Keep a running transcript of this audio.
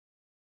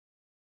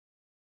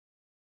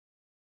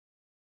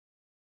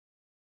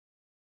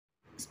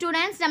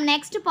Students, நம்ம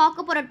next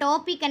பார்க்க போற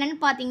டாபிக் என்னன்னு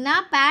பாத்தீங்கன்னா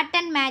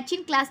pattern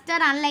matching, cluster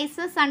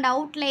analysis and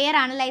outlier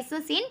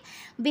analysis in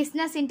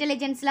business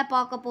intelligenceல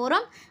பார்க்க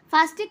போறோம்.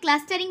 First,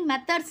 clustering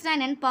methods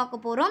என்னன்னு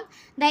பார்க்க போறோம்.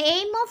 The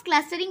aim of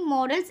clustering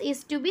models is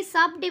to be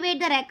subdivide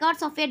the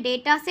records of a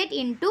data set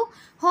into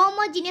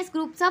homogeneous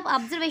groups of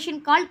observation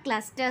called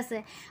clusters.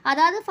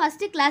 அதாவது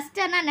first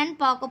clusterனா என்னன்னு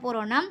பார்க்க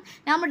போறோம்னா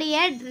நம்மளுடைய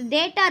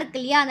டேட்டா இருக்கு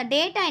இல்லையா, அந்த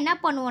டேட்டா என்ன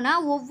பண்ணுவோம்னா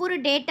ஒவ்வொரு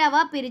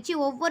டேட்டாவா பிரித்து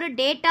ஒவ்வொரு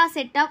டேட்டா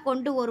செட்டாக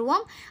கொண்டு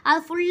வருவோம். அது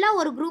ஃபுல்லாக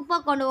ஒரு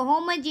குரூப்பாக கொண்டு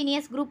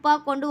ஹோமோஜீனியஸ்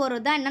குரூப்பாக கொண்டு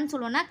வருவது தான் என்னன்னு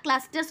சொல்லுவோம்னா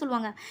கிளஸ்டர்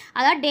சொல்லுவாங்க.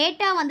 அதாவது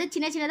டேட்டா வந்து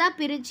சின்ன சின்னதாக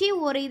பிரித்து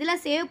ஒரு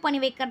இதில் சேவ்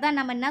பண்ணி வைக்கிறதா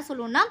நம்ம என்ன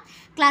சொல்லுவோம்னா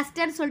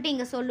கிளஸ்டர் சொல்லிட்டு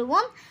இங்கே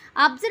சொல்லுவோம்.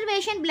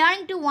 Observation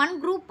belonging to one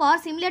group are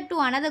similar to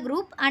another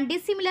group and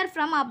dissimilar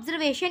from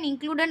observation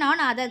included on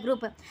other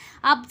group.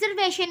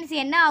 Observations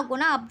என்ன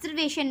ஆகும்னா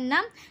observationனா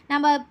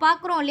நம்ம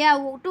பார்க்குறோம் இல்லையா,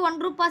 to one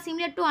group are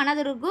similar to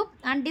another group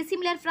and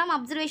dissimilar from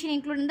observation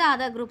included in the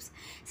other groups.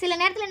 சில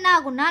நேரத்தில் என்ன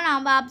ஆகும்னா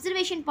நம்ம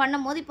அப்சர்வேஷன்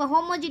பண்ணும்போது இப்போ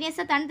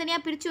ஹோமோஜீனியஸாக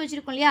தனித்தனியாக பிரித்து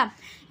வச்சுருக்கோம் இல்லையா,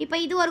 இப்போ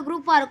இது ஒரு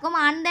குரூப்பாக இருக்கும்,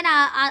 அந்த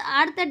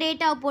அடுத்த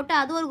டேட்டாவை போட்டு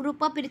அது ஒரு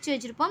குரூப்பாக பிரித்து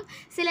வச்சுருப்போம்.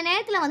 சில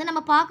நேரத்தில் வந்து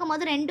நம்ம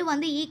பார்க்கும்போது ரெண்டு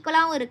வந்து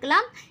ஈக்குவலாகவும்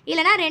இருக்கலாம்,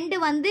 இல்லைனா ரெண்டு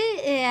வந்து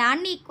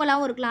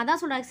அன்ஈக்குவலாகவும் இருக்கலாம். அதான்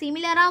சொல்கிறாங்க,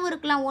 சிமிலராகவும்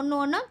இருக்கலாம் ஒன்று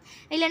ஒன்று,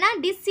 இல்லைனா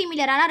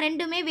டிஸ்சிமிலர், ஆனால்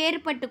ரெண்டுமே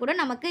வேறுபட்டு கூட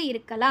நமக்கு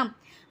இருக்கலாம்.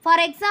 For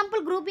example,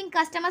 grouping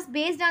customers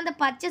based on the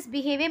purchase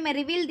behavior may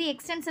reveal the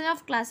extension of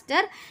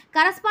cluster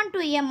correspond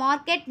to a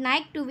market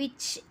niche to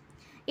which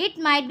it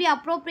might be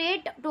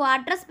appropriate to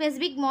address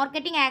specific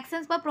marketing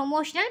actions for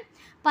promotional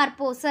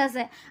purposes.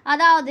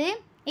 அதாவது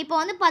இப்போ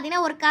வந்து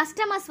பார்த்திங்கன்னா ஒரு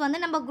customers வந்து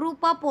நம்ம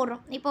குரூப்பாக போடுறோம்.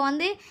 இப்போ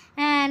வந்து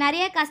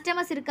நிறைய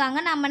கஸ்டமர்ஸ் இருக்காங்க,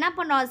 நம்ம என்ன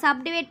பண்ணுறோம்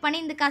சப்டிவைட் பண்ணி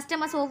இந்த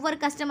கஸ்டமர்ஸ் ஒவ்வொரு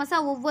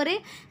கஸ்டமர்ஸாக ஒவ்வொரு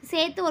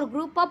சேர்த்து ஒரு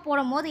குரூப்பாக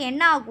போடும் போது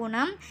என்ன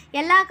ஆகும்னா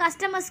எல்லா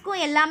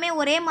கஸ்டமர்ஸ்க்கும் எல்லாமே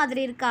ஒரே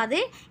மாதிரி இருக்காது,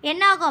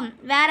 என்ன ஆகும்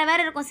வேறு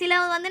வேறு இருக்கும்.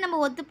 சில வந்து நம்ம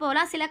ஒத்து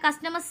போகலாம், சில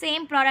கஸ்டமர்ஸ்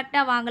சேம்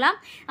ப்ராடக்டாக வாங்கலாம்.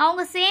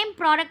 அவங்க சேம்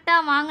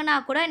ப்ராடக்டாக வாங்கினா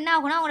கூட என்ன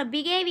ஆகும்னா அவங்களோட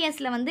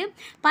பிஹேவியர்ஸில் வந்து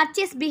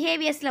பர்ச்சேஸ்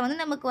பிஹேவியர்ஸில்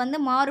வந்து நமக்கு வந்து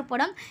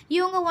மாறுபடும்.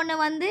 இவங்க ஒன்று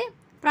வந்து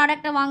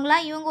ப்ராடக்டை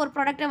வாங்கலாம், இவங்க ஒரு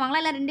ப்ராடக்டை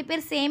வாங்கலாம், இல்லை ரெண்டு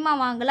பேர்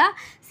சேமாக வாங்கலாம்.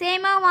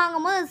 சேமாக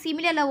வாங்கும்போது அது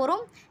சிமிலரில்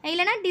வரும்,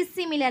 இல்லைனா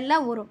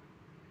டிஸ்சிமிலரில் வரும்.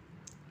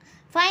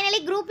 Finally,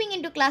 grouping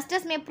into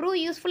clusters may prove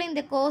useful in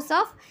the course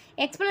of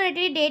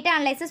exploratory data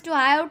analysis to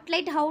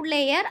highlight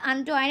outlier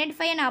and to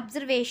identify an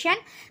observation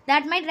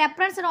that might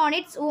represent on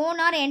its own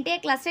or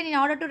entire cluster in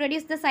order to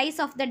reduce the size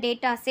of the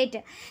data set.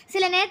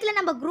 சில நேரத்தில்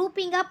நம்ம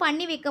குரூப்பிங்காக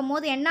பண்ணி வைக்கும்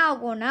போது என்ன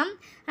ஆகும்னா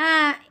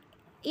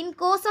in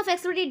course of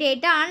exploratory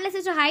data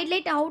analysis to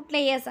highlight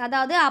outliers,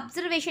 அதாவது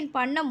observation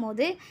பண்ணும்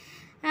போது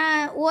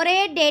ஒரே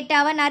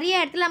டேட்டாவை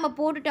நிறைய இடத்துல நம்ம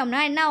போட்டுட்டோம்னா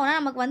என்ன ஆகும்னா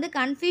நமக்கு வந்து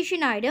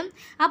கன்ஃபியூஷன் ஆகிடும்.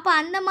 அப்போ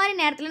அந்த மாதிரி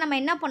நேரத்தில் நம்ம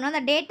என்ன பண்ணோம்,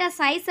 அந்த டேட்டா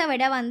சைஸை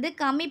விட வந்து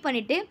கம்மி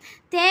பண்ணிவிட்டு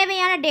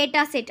தேவையான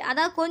டேட்டா செட்,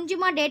 அதாவது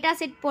கொஞ்சமாக டேட்டா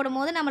செட்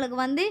போடும்போது நம்மளுக்கு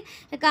வந்து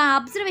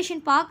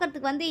அப்சர்வேஷன்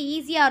பார்க்குறதுக்கு வந்து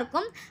ஈஸியாக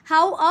இருக்கும்.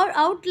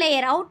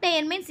 அவுட்லேயர்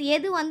மீன்ஸ்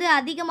எது வந்து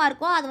அதிகமாக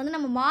இருக்கோ அது வந்து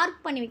நம்ம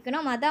மார்க் பண்ணி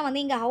வைக்கணும், அதான்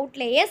வந்து இங்கே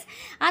அவுட்லேயர்ஸ்.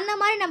 அந்த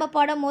மாதிரி நம்ம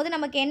போடும்போது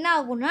நமக்கு என்ன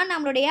ஆகும்னா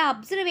நம்மளுடைய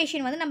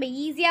அப்சர்வேஷன் வந்து நம்ம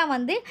ஈஸியாக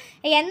வந்து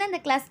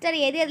எந்தெந்த கிளஸ்டர்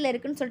எது எதில்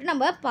இருக்குன்னு சொல்லிட்டு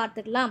நம்ம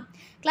பார்த்துக்கலாம்.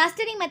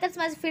 Clustering methods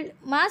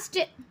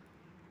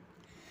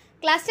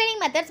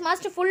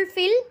must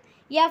fulfill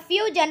a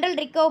few general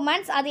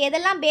requirements. அது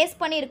எதெல்லாம் பேஸ்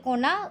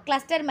பண்ணியிருக்கோம்னா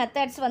கிளஸ்டர்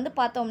மெத்தட்ஸ் வந்து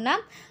பார்த்தோம்னா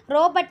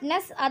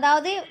ரோபட்னஸ்,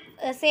 அதாவது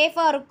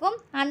சேஃபாக இருக்கும்,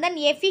 அண்ட் தென்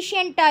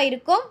எஃபிஷியண்ட்டாக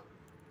இருக்கும்.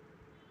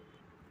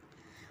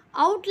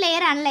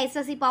 Outlier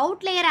analysis. இப்போ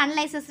அவுட்லேயர்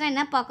அனலைசஸ்னால்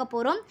என்ன பார்க்க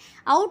போகிறோம்.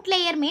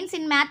 Outlier means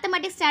in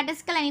mathematics,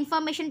 statistical and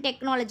information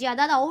technology.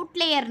 அதாவது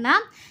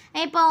அவுட்லேயர்னால்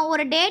இப்போ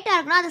ஒரு டேட்டா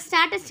இருக்குன்னா அது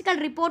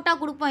ஸ்டாட்டிஸ்டிக்கல்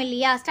ரிப்போர்ட்டாக கொடுப்போம்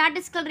இல்லையா,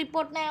 ஸ்டாட்டிஸ்டிக்கல்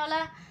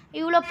ரிப்போர்ட்னா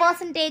இவ்வளோ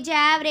பர்சன்டேஜ்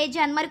ஆவரேஜ்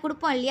அந்த மாதிரி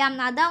கொடுப்போம் இல்லையா,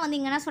 அதான் வந்து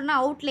இங்கே என்ன சொன்னால்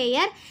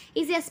outlier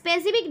is a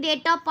specific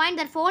data point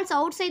that falls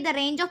out side the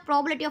range of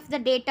probability of the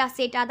data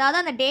set. அதாவது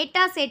அந்த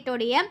டேட்டா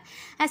செட்டோடைய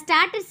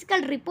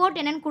ஸ்டாட்டிஸ்டிக்கல் ரிப்போர்ட்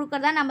என்னென்னு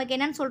கொடுக்குறதா நமக்கு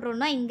என்னென்னு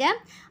சொல்கிறோம்னா இங்கே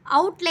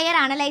அவுட்லேயர்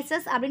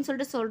அனலைசஸ் அப்படின்னு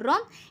சொல்லிட்டு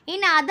சொல்கிறோம்.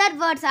 இன் அதர்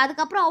வேர்ட்ஸ்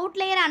அதுக்கப்புறம்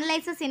அவுட்லேயர்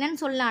அனலைசஸ்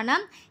என்னென்னு சொல்லலாம்னா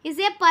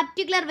இஸ் ஏ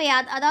பர்டிகுலர் வே,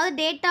 அதாவது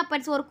டேட்டா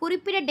பாயிண்ட்ஸ் ஒரு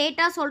குறிப்பிட்ட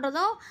டேட்டா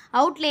சொல்கிறதும்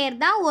அவுட்லேயர்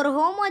தான், ஒரு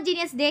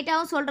ஹோமோஜீனியஸ்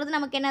டேட்டாவும் சொல்கிறது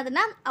நமக்கு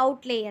என்னதுன்னா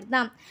அவுட்லேயர்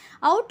தான்.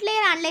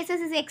 Outlier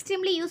analysis is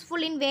extremely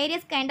useful in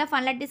various kind of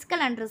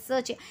analytical and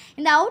research.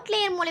 இந்த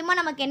அவுட்லேயர் மூலிமா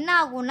நமக்கு என்ன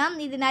ஆகும்னா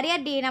இது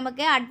நிறைய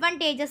நமக்கு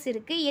அட்வான்டேஜஸ்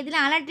இருக்குது. இதில்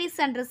அனலிட்டிக்ஸ்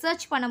அண்ட்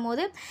ரிசர்ச்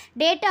பண்ணும்போது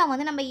டேட்டா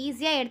வந்து நம்ம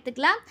ஈஸியாக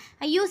எடுத்துக்கலாம்.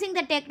 Using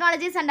the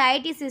technologies and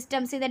IT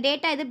systems, இந்த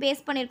டேட்டா இது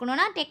பேஸ்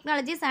பண்ணியிருக்கணும்னா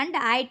டெக்னாலஜிஸ் அண்ட்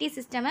ஐடி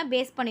சிஸ்டமை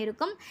base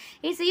பண்ணியிருக்கும்.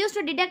 It's use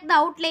to detect the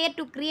outlier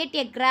to create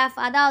a graph.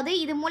 அதாவது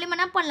இது மூலிமா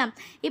என்ன பண்ணலாம்,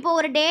 இப்போ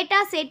ஒரு டேட்டா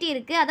செட்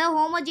இருக்குது, அதாவது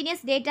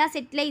ஹோமோஜீனியஸ் டேட்டா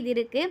செட்டில் இது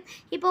இருக்குது.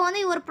 இப்போ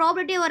வந்து ஒரு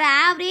ப்ராபபிலிட்டி ஒரு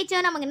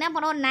ஆவரேஜாக நமக்கு என்ன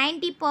பண்ணுவோம், ஒரு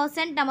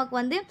 90% நமக்கு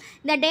வந்து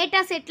இந்த டேட்டா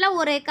செட்டில்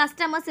ஒரு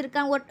கஸ்டமர்ஸ்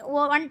இருக்காங்க,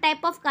 ஒன்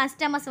டைப் ஆஃப்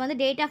கஸ்டமர்ஸ் வந்து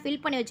டேட்டா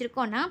ஃபில் பண்ணி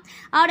வச்சுருக்கோன்னா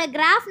அவரோட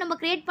கிராஃப் நம்ம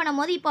க்ரியேட்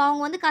பண்ணும்போது இப்போ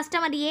அவங்க வந்து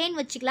கஸ்டமர் ஏன்னு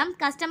வச்சுக்கலாம்.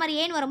 கஸ்டமர்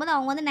ஏன்னு வரும்போது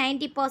அவங்க வந்து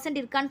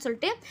 90% இருக்கான்னு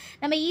சொல்லிட்டு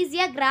நம்ம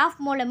ஈஸியாக கிராஃப்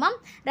மூலமாக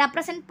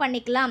ரெப்ரசன்ட்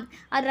பண்ணிக்கலாம்.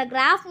 அதில்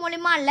கிராஃப்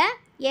மூலமாக இல்லை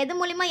எது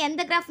மூலிமா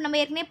எந்த கிராஃப் நம்ம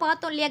ஏற்கனவே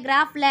பார்த்தோம் இல்லையா,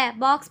 கிராஃபில்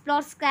box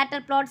plots,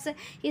 scatter plots,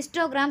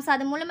 histograms,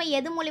 அது மூலமாக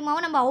எது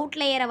மூலிமாவும் நம்ம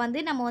அவுட்லேயரை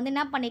வந்து நம்ம வந்து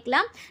என்ன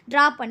பண்ணிக்கலாம்,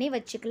 ட்ரா பண்ணி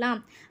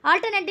வச்சுக்கலாம்.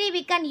 ஆல்டர்னேட்டிவ்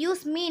வி கேன்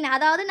யூஸ் மீன்,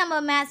 அதாவது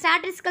நம்ம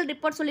ஸ்டாட்டிஸ்டிக்கல்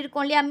ரிப்போர்ட்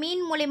சொல்லியிருக்கோம் இல்லையா,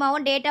 மீன்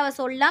மூலிமாவும் டேட்டாவை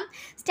சொல்லலாம்.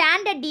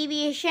 ஸ்டாண்டர்ட்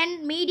டீவியேஷன்,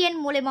 மீடியன்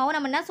மூலிமாவும்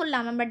நம்ம என்ன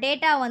சொல்லலாம், நம்ம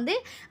டேட்டா வந்து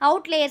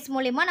அவுட்லேயர்ஸ்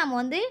மூலிமா நம்ம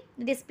வந்து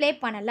டிஸ்ப்ளே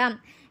பண்ணலாம்.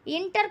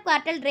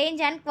 Interquartile range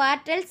and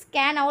quartiles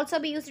can also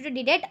be used to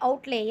detect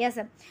outliers.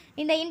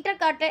 இந்த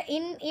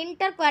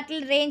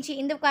interquartile range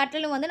இந்த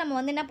குவார்டிலும் வந்து நம்ம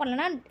வந்து என்ன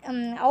பண்ணலாம்னா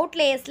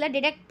அவுட்லேயர்ஸில்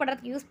டிடெக்ட்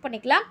பண்ணுறதுக்கு யூஸ்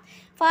பண்ணிக்கலாம்.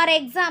 ஃபார்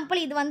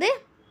எக்ஸாம்பிள் இது வந்து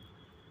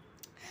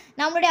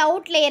நம்மளுடைய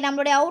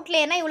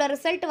அவுட்லேயர்னால் இவ்வளோ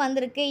ரிசல்ட்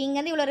வந்திருக்கு,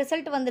 இங்கேருந்து இவ்வளோ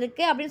ரிசல்ட்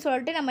வந்திருக்கு அப்படின்னு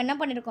சொல்லிட்டு நம்ம என்ன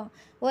பண்ணியிருக்கோம்,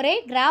 ஒரு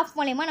கிராஃப்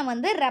மூலிமா நம்ம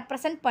வந்து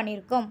ரெப்ரசன்ட்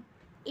பண்ணியிருக்கோம்.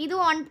 இது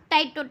ஒன்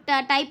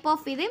டைப்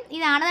ஆஃப் இது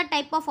அனதர்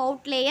டைப் ஆஃப்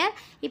அவுட்லேயர்.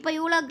 இப்போ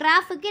இவ்வளோ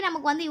கிராஃபுக்கு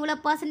நமக்கு வந்து இவ்வளோ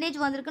பர்சன்டேஜ்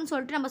வந்திருக்குன்னு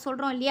சொல்லிட்டு நம்ம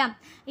சொல்கிறோம் இல்லையா,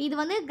 இது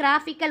வந்து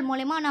கிராஃபிக்கல்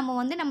மூலிமா நம்ம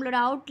வந்து நம்மளோட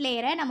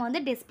அவுட்லேயரை நம்ம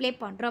வந்து டிஸ்ப்ளே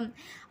பண்ணுறோம்.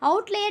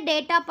 Outlier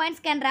data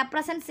points can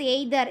represents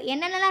either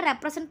என்னென்னலாம்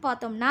ரெப்ரசன்ட்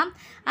பார்த்தோம்னா,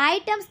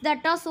 items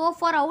that R so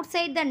for out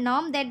side the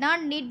norm that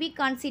not NEET B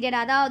consider.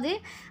 அதாவது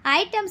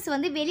ஐட்டம்ஸ்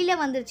வந்து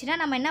வெளியில் வந்துருச்சுன்னா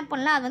நம்ம என்ன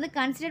பண்ணலாம், அது வந்து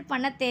கன்சிடர்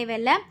பண்ண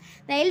தேவையில்லை.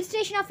 த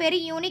இல்ஸ்ட்ரேஷன் of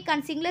very unique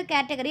and singular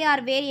category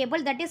R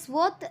variable that is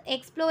worth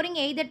exploring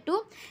either to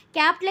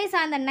capitalize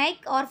on the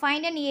Nike or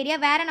find an area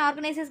where an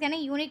organization can a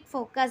unique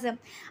focus.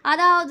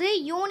 அதாவது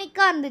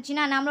யூனிக்காக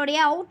இருந்துச்சுன்னா, நம்மளுடைய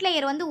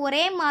அவுட்லேயர் வந்து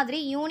ஒரே மாதிரி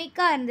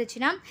யூனிக்காக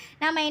இருந்துச்சுன்னா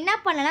நம்ம என்ன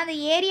பண்ணலாம், அந்த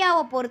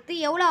ஏரியாவை பொறுத்து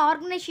எவ்வளோ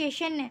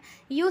ஆர்கனைசேஷன்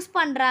யூஸ்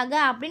பண்ணுறாங்க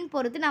அப்படின்னு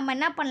பொறுத்து நம்ம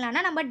என்ன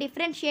பண்ணலாம்னா நம்ம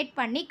டிஃப்ரென்ஷியேட்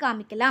பண்ணி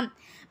காமிக்கலாம்.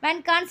 When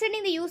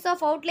considering the use of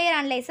outlier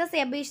analysis,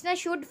 a business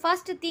should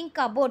first think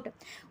about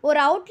ஒரு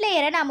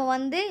அவுட்லேயரை நம்ம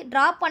வந்து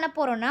ட்ரா பண்ண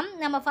போகிறோன்னா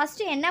நம்ம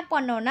ஃபஸ்ட்டு என்ன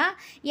பண்ணோன்னா,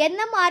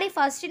 எந்த மாதிரி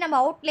ஃபஸ்ட்டு நம்ம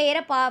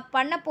அவுட்லேயரை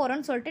பண்ண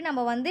போகிறோன்னு சொல்லிட்டு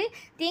நம்ம வந்து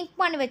திங்க்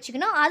பண்ணி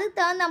வச்சுக்கணும். அதுக்கு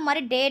தகுந்த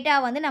மாதிரி டேட்டா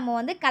வந்து நம்ம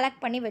வந்து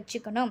கலெக்ட் பண்ணி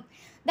வச்சுக்கணும்.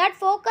 That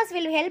focus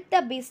will help the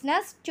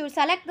business to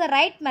select the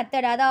right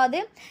method. அதாவது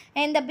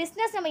இந்த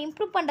பிஸ்னஸ் நம்ம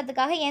இம்ப்ரூவ்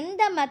பண்ணுறதுக்காக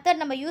எந்த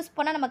மெத்தட் நம்ம யூஸ்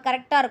பண்ணால் நம்ம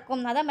கரெக்டாக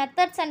இருக்கும், அதாவது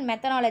மெத்தட்ஸ் அண்ட்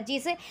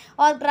மெத்தனாலஜிஸ்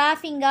ஆர்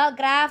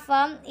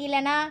கிராஃபா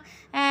இல்லைனா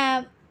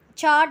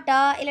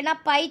சார்ட்டா இல்லைனா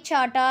பை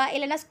சார்ட்டா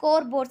இல்லைனா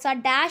ஸ்கோர் போர்ட்ஸா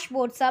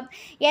டேஷ்போர்ட்ஸா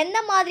எந்த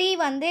மாதிரி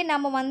வந்து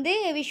நம்ம வந்து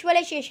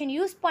விஷுவலைசேஷன்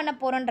யூஸ் பண்ண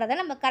போகிறோன்றதை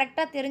நம்ம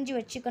கரெக்டாக தெரிஞ்சு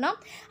வச்சுக்கணும்.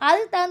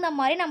 அதுக்கு தகுந்த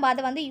மாதிரி நம்ம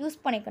அதை வந்து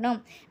யூஸ்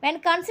பண்ணிக்கணும். When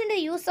considering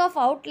the use of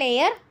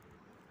outlier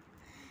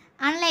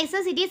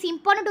analysis, it is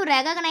important to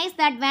recognize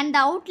that when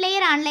the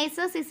outlier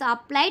analysis is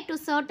applied to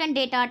certain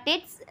data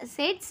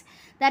sets,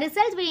 the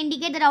results will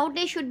indicate that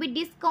outlier should be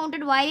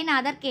discounted, while in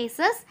other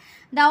cases,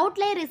 the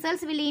outlier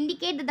results will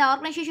indicate that the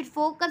organization should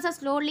focus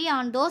slowly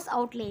on those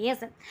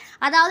outliers.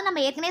 அதாவது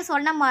நம்ம ஏற்கனவே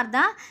சொன்ன மாதிரி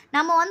தான்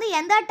நம்ம வந்து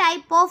எந்த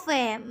type of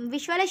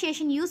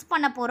visualisation use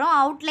பண்ண போகிறோம்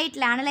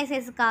அவுட்லைட்டில்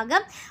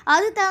அனலைசிஸ்க்காக,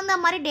 அது தகுந்த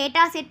மாதிரி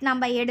டேட்டா செட்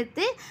நம்ம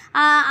எடுத்து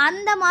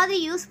அந்த மாதிரி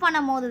யூஸ்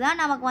பண்ணும் போது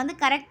தான் நமக்கு வந்து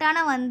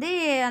கரெக்டான வந்து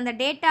அந்த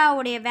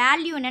டேட்டாவுடைய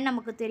வேல்யூ என்னன்னு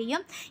நமக்கு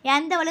தெரியும்.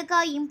 எந்த அளவுக்கு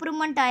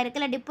இம்ப்ரூவ்மெண்ட்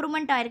ஆகிருக்கு இல்லை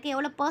டிப்ரூவ்மெண்ட் ஆகிருக்கு,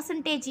 எவ்வளோ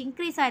பர்சன்டேஜ்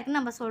இன்க்ரீஸ்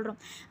ஆகிருக்குன்னு நம்ம சொல்கிறோம்.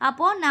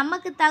 அப்போது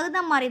நமக்கு தகுந்த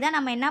மாதிரி தான்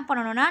நம்ம என்ன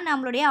பண்ணணும்னா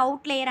நம்மளுடைய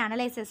அவுட்லேயர்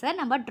அனலைசிஸை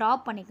நம்ம ட்ரா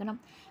பண்ணிக்கணும்.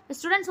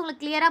 ஸ்டூடெண்ட்ஸ்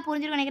உங்களுக்கு கிளியராக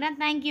புரிஞ்சுக்க நினைக்கிறேன்.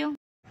 தேங்க்யூ.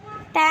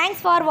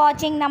 தேங்க்ஸ் ஃபார்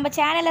வாட்சிங். நம்ம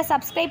சேனலை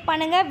சப்ஸ்கிரைப்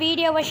பண்ணுங்கள்,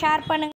 வீடியோவை ஷேர் பண்ணுங்கள்.